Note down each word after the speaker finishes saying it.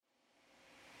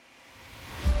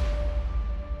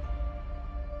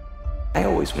I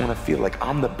always want to feel like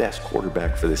I'm the best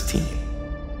quarterback for this team.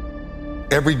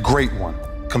 Every great one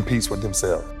competes with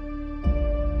themselves.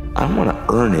 I want to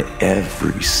earn it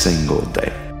every single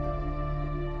day.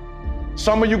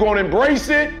 Some of you going to embrace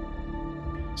it.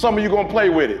 Some of you going to play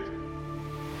with it.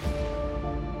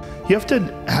 You have to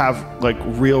have like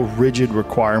real rigid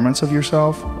requirements of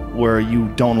yourself where you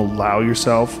don't allow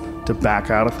yourself to back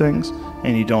out of things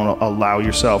and you don't allow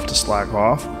yourself to slack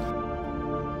off.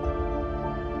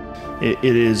 It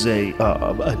is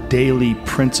a daily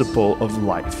principle of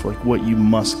life, like what you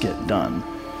must get done.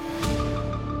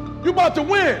 You about to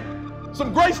win.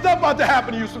 Some great stuff about to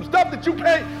happen to you. Some stuff that you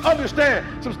can't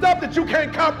understand. Some stuff that you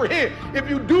can't comprehend. If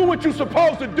you do what you're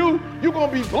supposed to do, you're going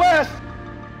to be blessed.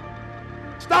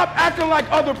 Stop acting like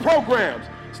other programs.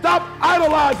 Stop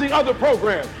idolizing other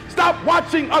programs. Stop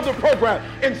watching other programs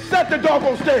and set the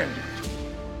doggone standard.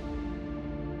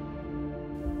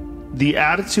 The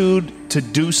attitude to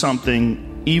do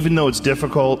something, even though it's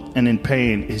difficult and in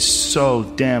pain, is so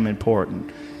damn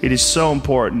important. It is so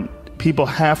important. People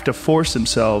have to force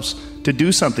themselves to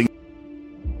do something.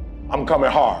 I'm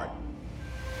coming hard.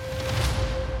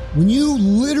 When you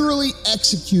literally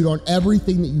execute on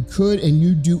everything that you could and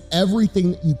you do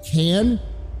everything that you can,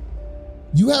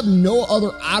 you have no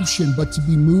other option but to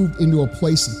be moved into a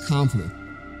place of confidence.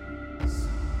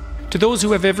 To those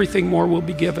who have everything, more will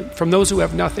be given. From those who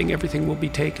have nothing, everything will be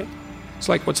taken. It's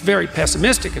like what's very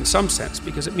pessimistic in some sense,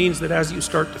 because it means that as you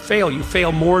start to fail, you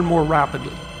fail more and more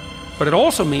rapidly. But it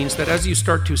also means that as you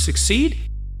start to succeed,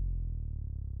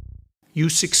 you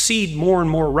succeed more and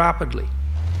more rapidly.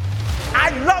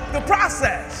 I love the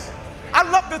process. I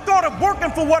love the thought of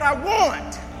working for what I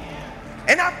want.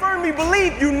 And I firmly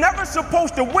believe you're never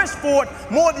supposed to wish for it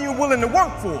more than you're willing to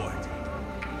work for it.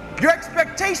 Your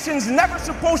expectations never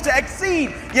supposed to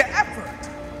exceed your effort.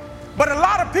 But a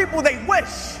lot of people, they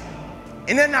wish,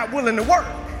 and they're not willing to work.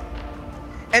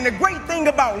 And the great thing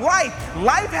about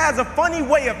life has a funny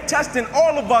way of testing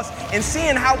all of us and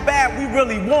seeing how bad we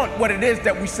really want what it is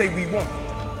that we say we want.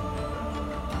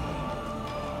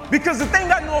 Because the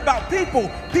thing I know about people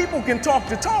can talk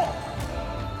the talk.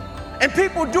 And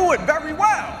people do it very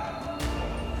well.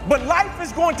 But life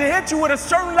is going to hit you with a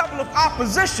certain level of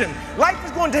opposition. Life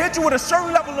is going to hit you with a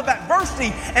certain level of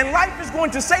adversity. And life is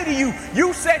going to say to you,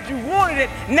 you said you wanted it,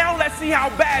 now let's see how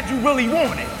bad you really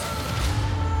want it.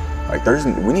 Like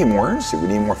we need more urgency, we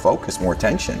need more focus, more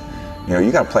attention. You know,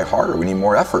 you got to play harder, we need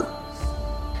more effort.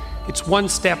 It's one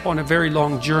step on a very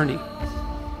long journey.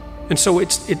 And so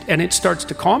it starts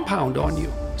to compound on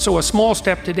you. So a small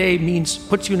step today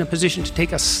puts you in a position to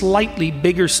take a slightly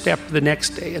bigger step the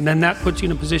next day. And then that puts you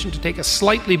in a position to take a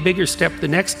slightly bigger step the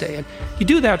next day. And you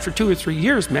do that for 2 or 3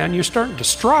 years, man, you're starting to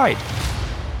stride.